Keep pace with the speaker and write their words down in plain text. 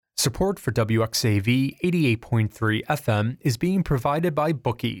Support for WXAV 88.3 FM is being provided by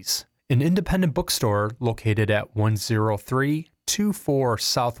Bookies, an independent bookstore located at 10324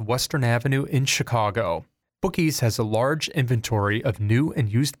 Southwestern Avenue in Chicago. Bookies has a large inventory of new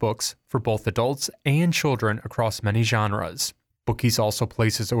and used books for both adults and children across many genres. Bookies also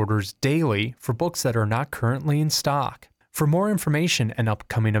places orders daily for books that are not currently in stock. For more information and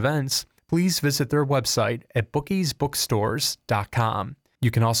upcoming events, please visit their website at bookiesbookstores.com. You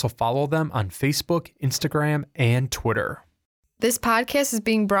can also follow them on Facebook, Instagram, and Twitter. This podcast is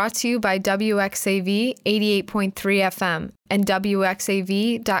being brought to you by WXAV 88.3 FM and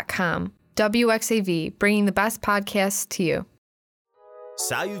WXAV.com. WXAV, bringing the best podcasts to you.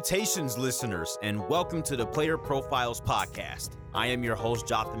 Salutations, listeners, and welcome to the Player Profiles Podcast. I am your host,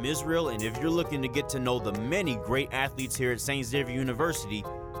 Jotham Israel, and if you're looking to get to know the many great athletes here at St. Xavier University,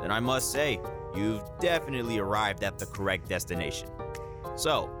 then I must say, you've definitely arrived at the correct destination.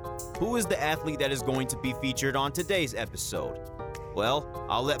 So, who is the athlete that is going to be featured on today's episode? Well,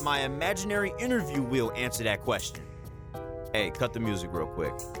 I'll let my imaginary interview wheel answer that question. Hey, cut the music real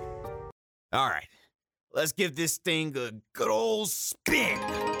quick. All right, let's give this thing a good old spin.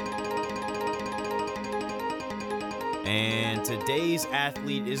 And today's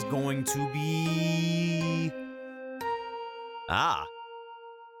athlete is going to be...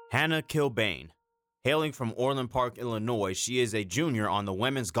 Hannah Kilbane. Hailing from Orland Park, Illinois, she is a junior on the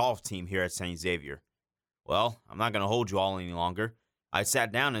women's golf team here at St. Xavier. Well, I'm not going to hold you all any longer. I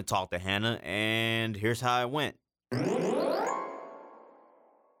sat down and talked to Hannah, and here's how it went.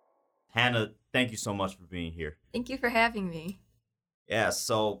 Hannah, thank you so much for being here. Thank you for having me. Yeah,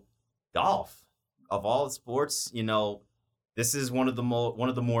 so golf, of all the sports, you know, this is one of the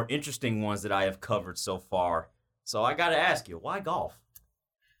more interesting ones that I have covered so far. So I got to ask you, why golf?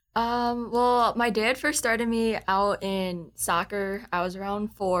 Well, my dad first started me out in soccer. I was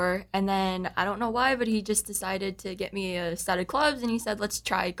around 4, and then I don't know why, but he just decided to get me a set of clubs, and he said, let's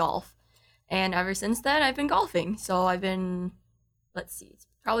try golf. And ever since then, I've been golfing. So I've been, it's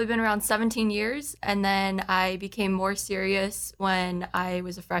probably been around 17 years, and then I became more serious when I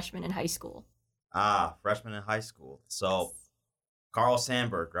was a freshman in high school. Freshman in high school. So, Carl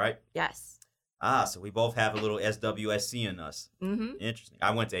Sandburg, right? Yes. So we both have a little SWSC in us. Mm-hmm. Interesting.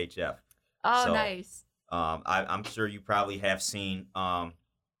 I went to HF. Oh, so, nice. I'm sure you probably have seen them,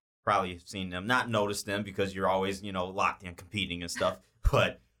 not noticed them because you're always, locked in competing and stuff.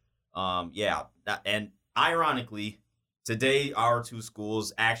 But, yeah. And ironically, today our two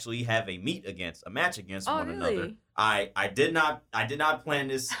schools actually have a match against one another. I did not plan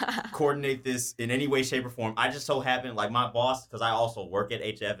this, coordinate this in any way, shape, or form. I just so happened, like my boss, because I also work at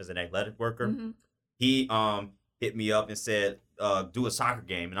HF as an athletic worker, mm-hmm. He hit me up and said, do a soccer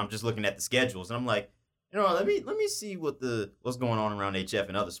game, and I'm just looking at the schedules, and I'm like, let me see what's going on around HF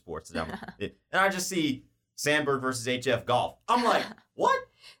and other sports. And I just see Sandburg versus HF golf. I'm like, what?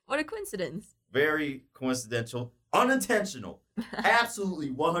 What a coincidence. Very coincidental. Unintentional. Absolutely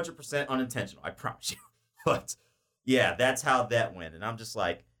 100% unintentional, I promise you. But yeah, that's how that went. And I'm just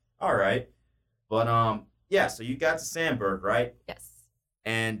like, all right. But yeah, so you got to Sandburg, right? Yes.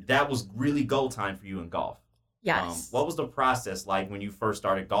 And that was really go time for you in golf. Yes. What was the process like when you first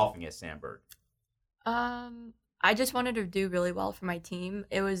started golfing at Sandburg? I just wanted to do really well for my team.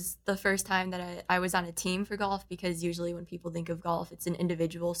 It was the first time that I was on a team for golf, because usually when people think of golf, it's an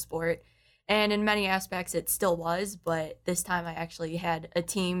individual sport. And in many aspects, it still was, but this time I actually had a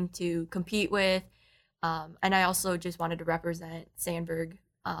team to compete with. And I also just wanted to represent Sandburg,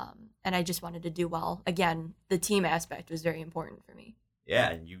 and I just wanted to do well. Again, the team aspect was very important for me.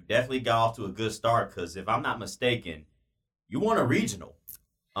 Yeah, and you definitely got off to a good start, because if I'm not mistaken, you won a regional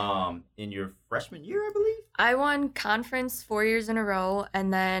in your freshman year, I believe? I won conference 4 years in a row,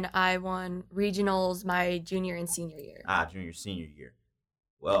 and then I won regionals my junior and senior year. Senior year.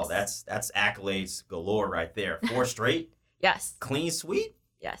 Well, yes. That's accolades galore right there. 4 straight? Yes. Clean sweep?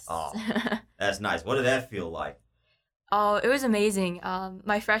 Yes. Oh, that's nice. What did that feel like? Oh, it was amazing.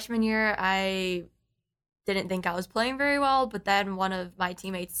 My freshman year, I didn't think I was playing very well, but then one of my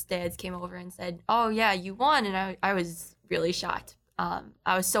teammates' dads came over and said, oh, yeah, you won. And I was really shocked. I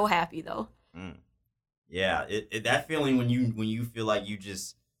was so happy, though. Mm. Yeah, that feeling when you feel like you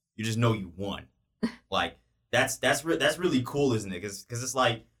just know you won. Like, that's really cool, isn't it? Because it's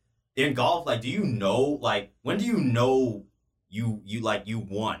like, in golf, like, do you know, like, when do you know you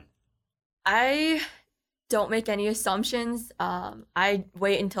won? I don't make any assumptions. I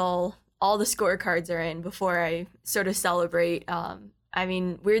wait until all the scorecards are in before I sort of celebrate. I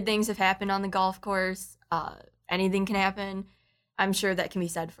mean, weird things have happened on the golf course. Anything can happen. I'm sure that can be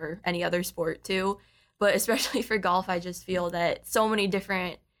said for any other sport too. But especially for golf, I just feel that so many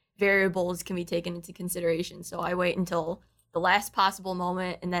different variables can be taken into consideration. So I wait until the last possible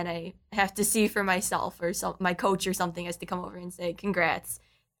moment, and then I have to see for myself, or my coach or something has to come over and say, congrats.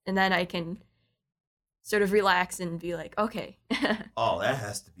 And then I can sort of relax and be like, okay. Oh, that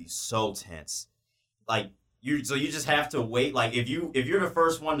has to be so tense. Like, you just have to wait. Like, if you're the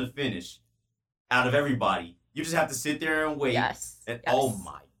first one to finish out of everybody, you just have to sit there and wait. Yes. And yes. Oh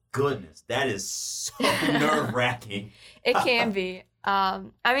my goodness, that is so nerve-wracking. It can be. I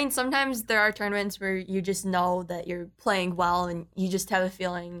mean, sometimes there are tournaments where you just know that you're playing well, and you just have a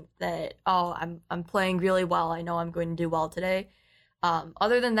feeling that, oh, I'm playing really well. I know I'm going to do well today.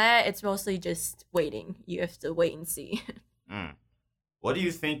 Other than that, it's mostly just waiting. You have to wait and see. What do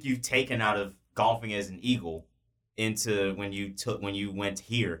you think you've taken out of golfing as an Eagle into when you went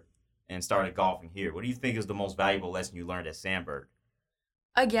here and started golfing here? What do you think is the most valuable lesson you learned at Sandburg?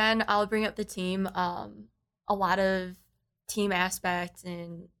 Again, I'll bring up the team. A lot of team aspects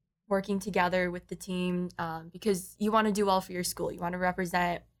and working together with the team, because you want to do well for your school. You want to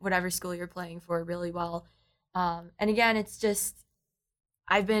represent whatever school you're playing for really well. And again, it's just,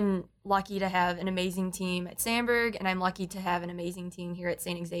 I've been lucky to have an amazing team at Sandburg, and I'm lucky to have an amazing team here at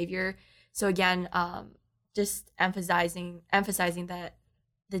St. Xavier. So again, just emphasizing that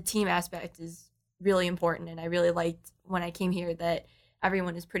the team aspect is really important. And I really liked when I came here that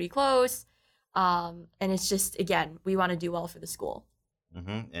everyone is pretty close. And it's just, again, we want to do well for the school.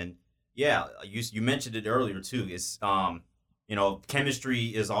 Mm-hmm. And yeah, you mentioned it earlier too. It's, chemistry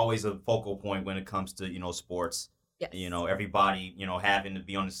is always a focal point when it comes to, sports. Yes. Everybody, having to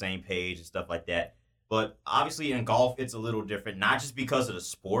be on the same page and stuff like that. But obviously in golf, it's a little different, not just because of the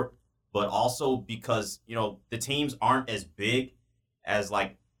sport, but also because, the teams aren't as big as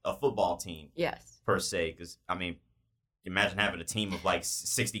like a football team. Yes. Per se. Because, imagine having a team of like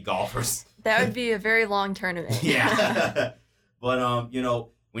 60 golfers. That would be a very long tournament. Yeah. But,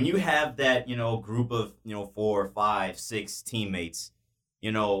 when you have that, group of, 4, 5, 6 teammates,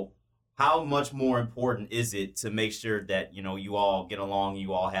 how much more important is it to make sure that, you all get along,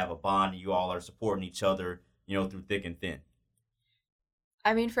 you all have a bond, and you all are supporting each other, through thick and thin?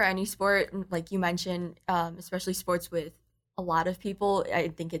 I mean, for any sport, like you mentioned, especially sports with a lot of people, I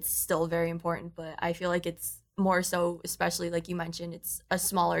think it's still very important, but I feel like it's more so, especially like you mentioned, it's a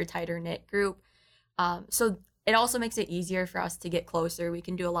smaller, tighter knit group. So it also makes it easier for us to get closer. We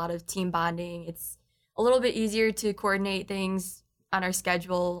can do a lot of team bonding. It's a little bit easier to coordinate things on our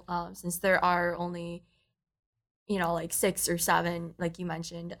schedule, since there are only, like 6 or 7, like you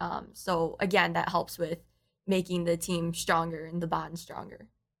mentioned. So again, that helps with making the team stronger and the bond stronger.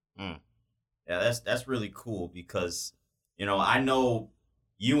 Yeah, that's really cool because, I know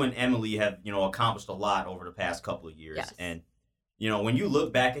you and Emily have, accomplished a lot over the past couple of years. Yes. And, when you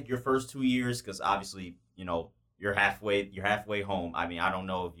look back at your first 2 years, because obviously, you're halfway home. I mean, I don't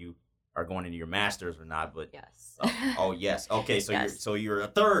know if you are going into your master's or not, but yes. Oh yes. Okay, so yes. you're a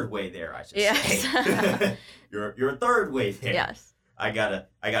third way there, I should yes. say. you're a third way there. Yes. I gotta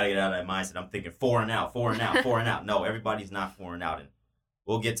get out of that mindset. I'm thinking 4 and out. No, everybody's not 4 and out, and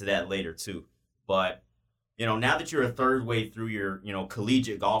we'll get to that later too. But now that you're a third way through your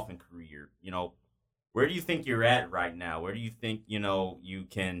collegiate golfing career, where do you think you're at right now? Where do you think you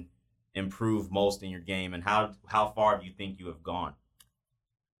can improve most in your game, and how far do you think you have gone?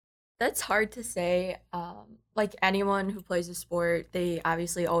 That's hard to say. Like anyone who plays a sport, they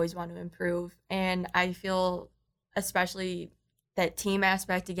obviously always want to improve. And I feel especially that team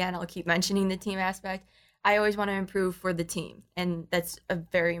aspect, again, I'll keep mentioning the team aspect. I always want to improve for the team. And that's a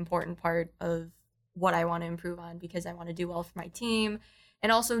very important part of what I want to improve on, because I want to do well for my team.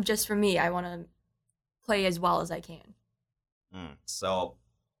 And also just for me, I want to play as well as I can. So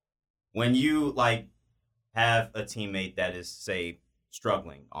when you have a teammate that is, say,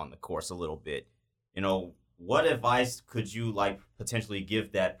 struggling on the course a little bit, what advice could you potentially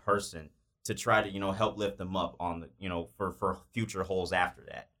give that person to try to help lift them up on the for future holes after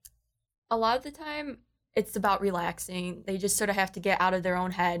that? A lot of the time it's about relaxing. They just sort of have to get out of their own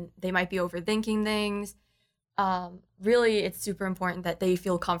head. They might be overthinking things. Really, it's super important that they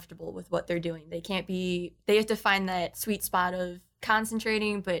feel comfortable with what they're doing. They have to find that sweet spot of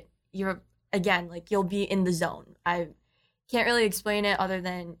concentrating, but you're be in the zone. I can't really explain it other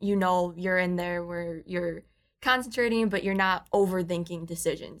than you're in there where you're concentrating, but you're not overthinking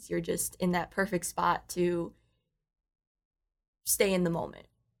decisions. You're just in that perfect spot to stay in the moment.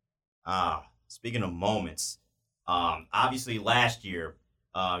 Speaking of moments, obviously last year,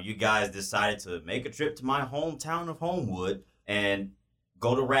 you guys decided to make a trip to my hometown of Homewood and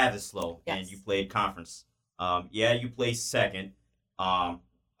go to Ravislow. Yes. And you played conference. You placed second.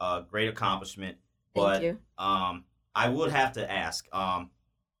 Great accomplishment. Thank you. I would have to ask,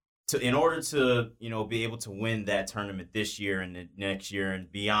 in order to, be able to win that tournament this year and the next year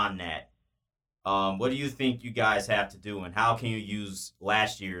and beyond that, what do you think you guys have to do, and how can you use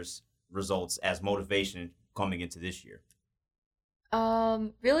last year's results as motivation coming into this year?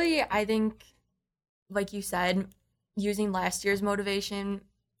 Really, I think, like you said, using last year's motivation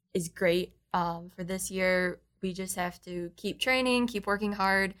is great. For this year, we just have to keep training, keep working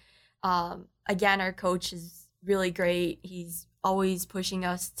hard. Again, our coach is really great. He's always pushing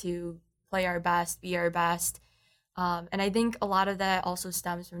us to play our best, be our best. And I think a lot of that also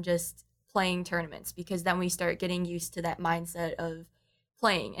stems from just playing tournaments, because then we start getting used to that mindset of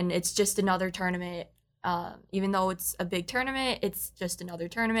playing, and it's just another tournament. Even though it's a big tournament, it's just another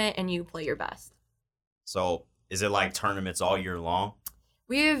tournament, and you play your best. So is it like tournaments all year long?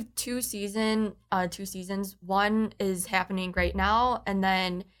 We have two seasons. One is happening right now, and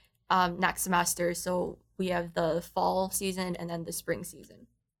then next semester. So we have the fall season and then the spring season.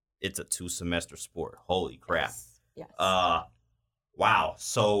 It's a 2-semester sport. Holy crap. Yes. Wow.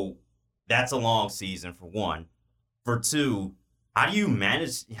 So that's a long season for one. For two, how do you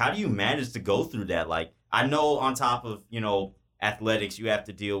manage to go through that? Like, I know on top of, athletics, you have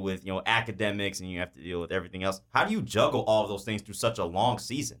to deal with, academics, and you have to deal with everything else. How do you juggle all of those things through such a long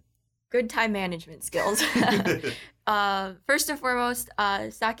season? Good time management skills. First and foremost.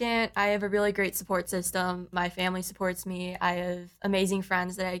 Second, I have a really great support system. My family supports me. I have amazing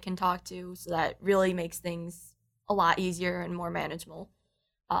friends that I can talk to, so that really makes things a lot easier and more manageable.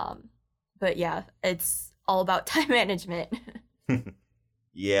 But yeah, it's all about time management.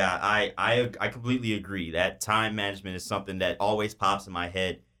 Yeah, I completely agree. That time management is something that always pops in my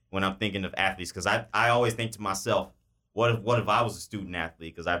head when I'm thinking of athletes, because I always think to myself, what if I was a student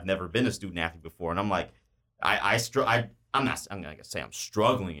athlete? Because I've never been a student athlete before, and I'm like, I'm not gonna say I'm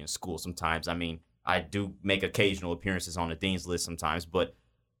struggling in school sometimes. I mean, I do make occasional appearances on the dean's list sometimes, but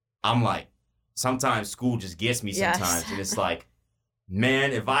I'm like, sometimes school just gets me sometimes, yes. And it's like,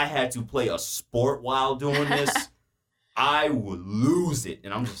 man, if I had to play a sport while doing this, I would lose it.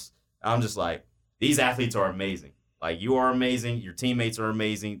 And I'm just like, these athletes are amazing. Like, you are amazing. Your teammates are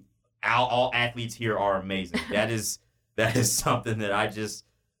amazing. All athletes here are amazing. That is something that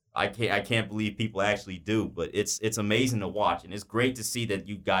I can't believe people actually do. But it's amazing to watch, and it's great to see that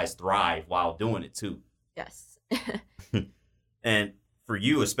you guys thrive while doing it too. Yes. And for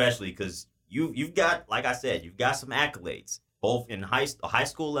you especially, because you've got, like I said, you've got some accolades both in high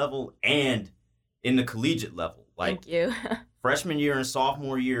school level and in the collegiate level. Like, thank you. Freshman year and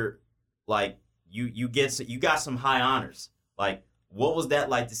sophomore year, like you got some high honors. Like, what was that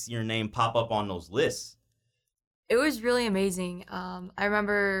like to see your name pop up on those lists? It was really amazing. I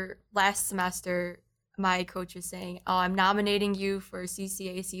remember last semester, my coach was saying, "Oh, I'm nominating you for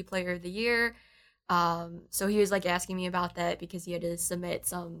CCAC Player of the Year." So he was like asking me about that because he had to submit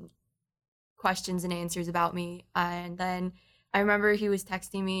some questions and answers about me. And then I remember he was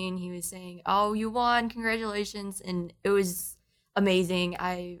texting me and he was saying, "Oh, you won, congratulations." And it was amazing.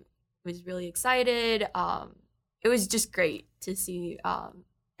 I was really excited. It was just great to see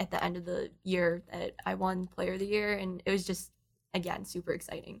at the end of the year that I won Player of the Year. And it was just, again, super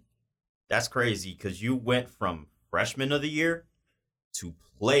exciting. That's crazy, because you went from Freshman of the Year to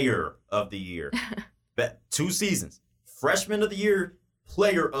Player of the Year. 2 seasons. Freshman of the Year,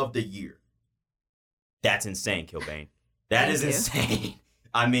 Player of the Year. That's insane, Kilbane. That is insane.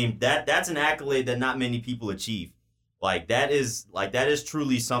 I mean, that's an accolade that not many people achieve. That is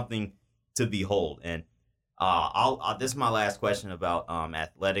truly something to behold. And this is my last question about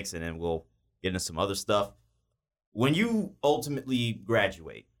athletics, and then we'll get into some other stuff. When you ultimately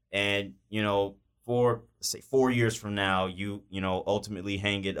graduate, and for say 4 years from now, you ultimately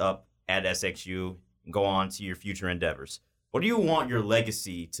hang it up at SXU and go on to your future endeavors, what do you want your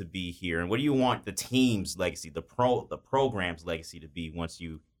legacy to be here, and what do you want the team's legacy, the program's legacy to be once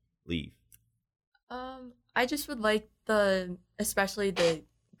you leave? I just would like especially the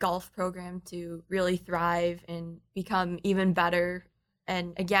golf program to really thrive and become even better.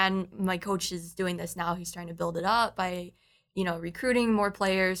 And again, my coach is doing this now. He's trying to build it up by, recruiting more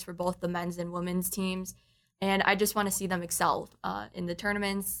players for both the men's and women's teams. And I just want to see them excel in the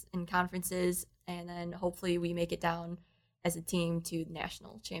tournaments and conferences. And then hopefully we make it down as a team to the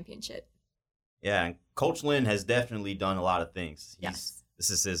national championship. Yeah, and Coach Lynn has definitely done a lot of things. Yes.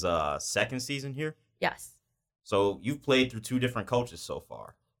 This is his second season here? Yes. So you've played through 2 different coaches so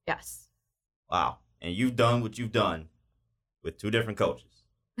far? Yes. Wow. And you've done what you've done with 2 different coaches.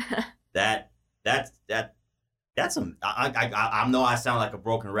 I know I sound like a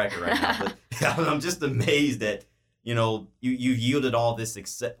broken record right now, but I'm just amazed that you've yielded all this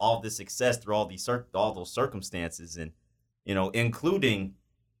success through all those circumstances, and including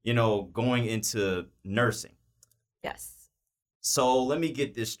going into nursing. Yes. So let me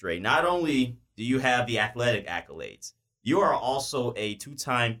get this straight. Not only do you have the athletic accolades, you are also a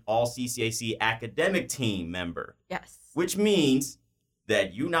 2-time All-CCAC academic team member. Yes. Which means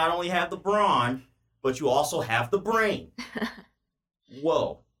that you not only have the brawn, but you also have the brain.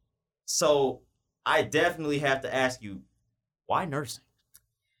 Whoa. So I definitely have to ask you, why nursing?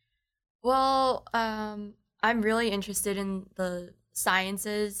 Well, I'm really interested in the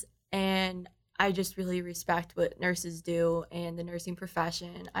sciences, and I just really respect what nurses do and the nursing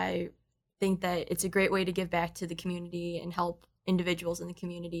profession. I think that it's a great way to give back to the community and help individuals in the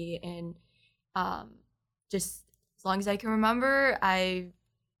community. And just as long as I can remember, I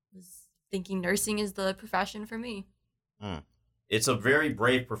was thinking nursing is the profession for me. It's a very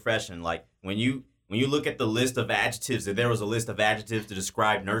brave profession. Like when you look at the list of adjectives, if there was a list of adjectives to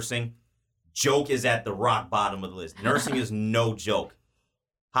describe nursing, joke is at the rock bottom of the list. Nursing is no joke.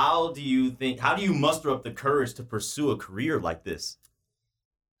 How do you muster up the courage to pursue a career like this?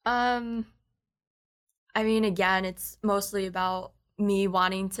 I mean, again, it's mostly about me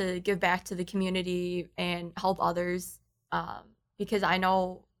wanting to give back to the community and help others, because I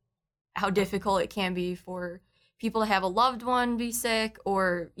know how difficult it can be for people to have a loved one be sick,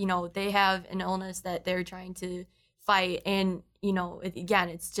 or, they have an illness that they're trying to fight. And, again,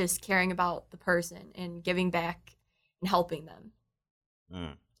 it's just caring about the person and giving back and helping them.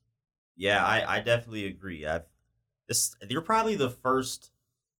 Yeah, I definitely agree. You're probably the first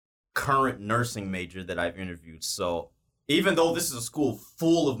current nursing major that I've interviewed. So even though this is a school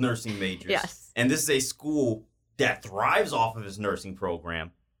full of nursing majors, yes, and this is a school that thrives off of its nursing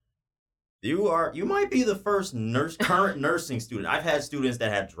program, you might be the first current nursing student. I've had students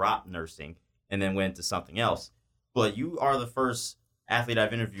that have dropped nursing and then went to something else, but you are the first athlete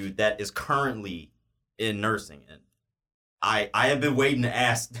I've interviewed that is currently in nursing. And I have been waiting to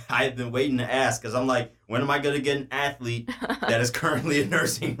ask. Because I'm like, when am I going to get an athlete that is currently in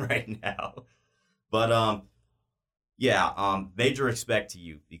nursing right now? But major respect to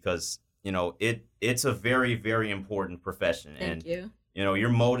you, because it's a very, very important profession. Thank you. Your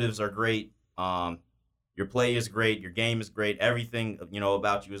motives are great. Your play is great. Your game is great. Everything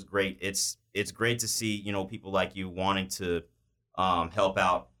about you is great. It's great to see people like you wanting to help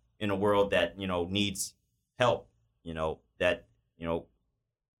out in a world that needs help.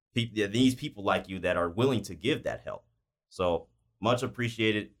 These people like you that are willing to give that help. So much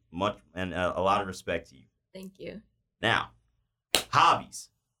appreciated, and a lot of respect to you. Thank you. Now, hobbies.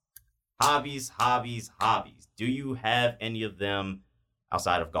 Do you have any of them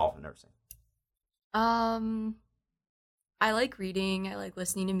outside of golf and nursing? I like reading. I like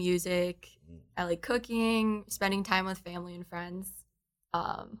listening to music. I like cooking, spending time with family and friends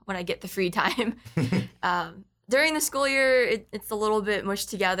when I get the free time. During the school year, it's a little bit mushed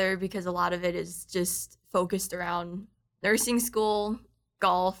together because a lot of it is just focused around nursing school,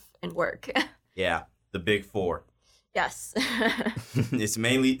 golf, and work. Yeah, the big four. Yes.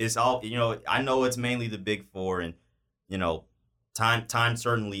 It's all, I know it's mainly the big four, and, time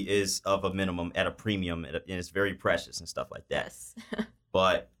certainly is of a minimum at a premium, and it's very precious and stuff like that. Yes.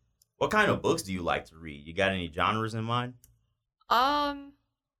 But what kind of books do you like to read? You got any genres in mind?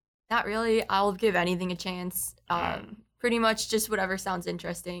 Not really. I'll give anything a chance. Pretty much just whatever sounds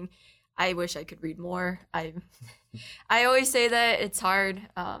interesting. I wish I could read more. I always say that it's hard.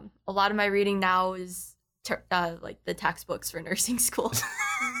 A lot of my reading now is like the textbooks for nursing school.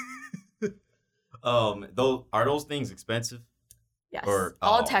 Are those things expensive? Yes.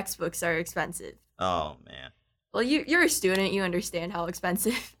 All textbooks are expensive. Oh man. Well, you're a student. You understand how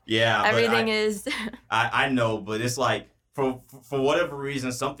expensive. Yeah. Everything is. I know, but it's like for whatever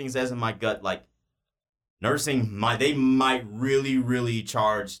reason, something says in my gut like nursing they might really, really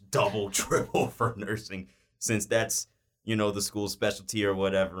charge double, triple for nursing, since that's the school's specialty or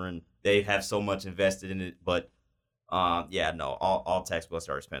whatever, and they have so much invested in it. But all textbooks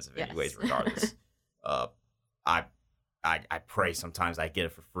are expensive anyways, regardless. I pray sometimes I get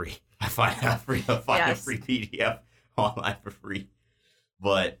it for free. I find a free PDF online for free.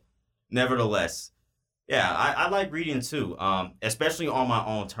 But nevertheless, yeah, I like reading too, especially on my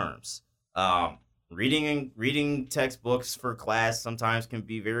own terms. Reading textbooks for class sometimes can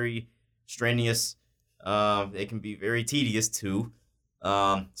be very strenuous. It can be very tedious too,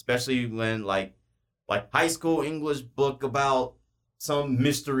 especially when like high school English book about some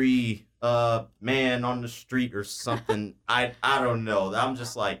mystery man on the street or something. I don't know. I'm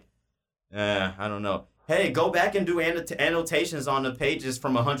just like, I don't know. Hey, go back and do annotations on the pages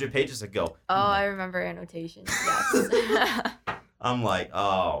from 100 pages ago. Oh, I remember annotations. Yes. I'm like,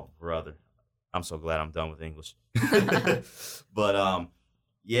 oh, brother. I'm so glad I'm done with English. But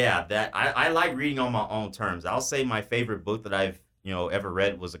Yeah, that I like reading on my own terms. I'll say my favorite book that I've ever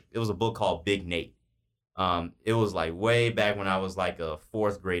read was a book called Big Nate. It was like way back when I was like a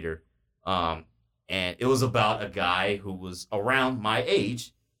fourth grader, and it was about a guy who was around my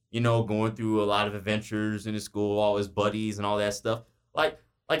age, going through a lot of adventures in his school, all his buddies and all that stuff. Like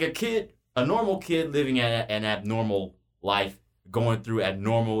a normal kid living an abnormal life, going through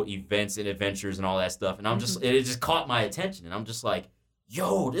abnormal events and adventures and all that stuff. And it just caught my attention, and I'm just like,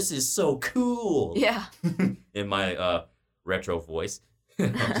 yo, this is so cool. Yeah. In my retro voice.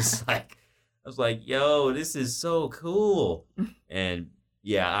 I was like, yo, this is so cool. And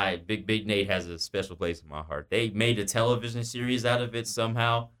yeah, Big Nate has a special place in my heart. They made a television series out of it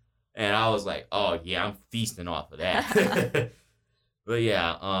somehow. And I was like, oh yeah, I'm feasting off of that. But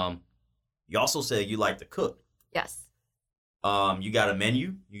yeah, you also said you like to cook. Yes. You got a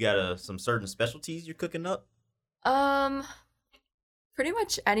menu? You got some certain specialties you're cooking up? Pretty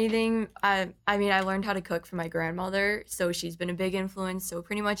much anything. I mean, I learned how to cook from my grandmother, so she's been a big influence. So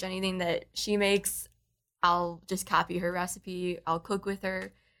pretty much anything that she makes, I'll just copy her recipe. I'll cook with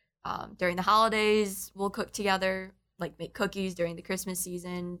her. During the holidays, we'll cook together, like make cookies during the Christmas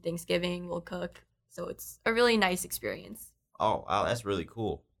season, Thanksgiving, we'll cook. So it's a really nice experience. Oh, wow, that's really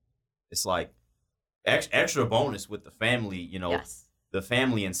cool. It's like extra bonus with the family, Yes. The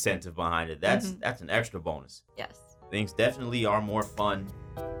family incentive behind it. That's an extra bonus. Yes. Things definitely are more fun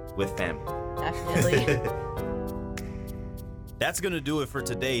with family. Definitely. That's going to do it for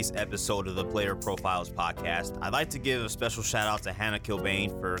today's episode of the Player Profiles Podcast. I'd like to give a special shout out to Hannah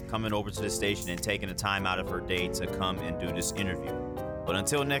Kilbane for coming over to the station and taking the time out of her day to come and do this interview. But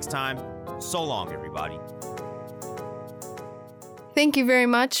until next time, so long, everybody. Thank you very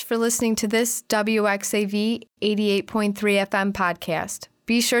much for listening to this WXAV 88.3 FM podcast.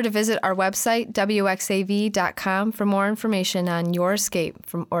 Be sure to visit our website, wxav.com, for more information on your escape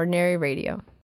from ordinary radio.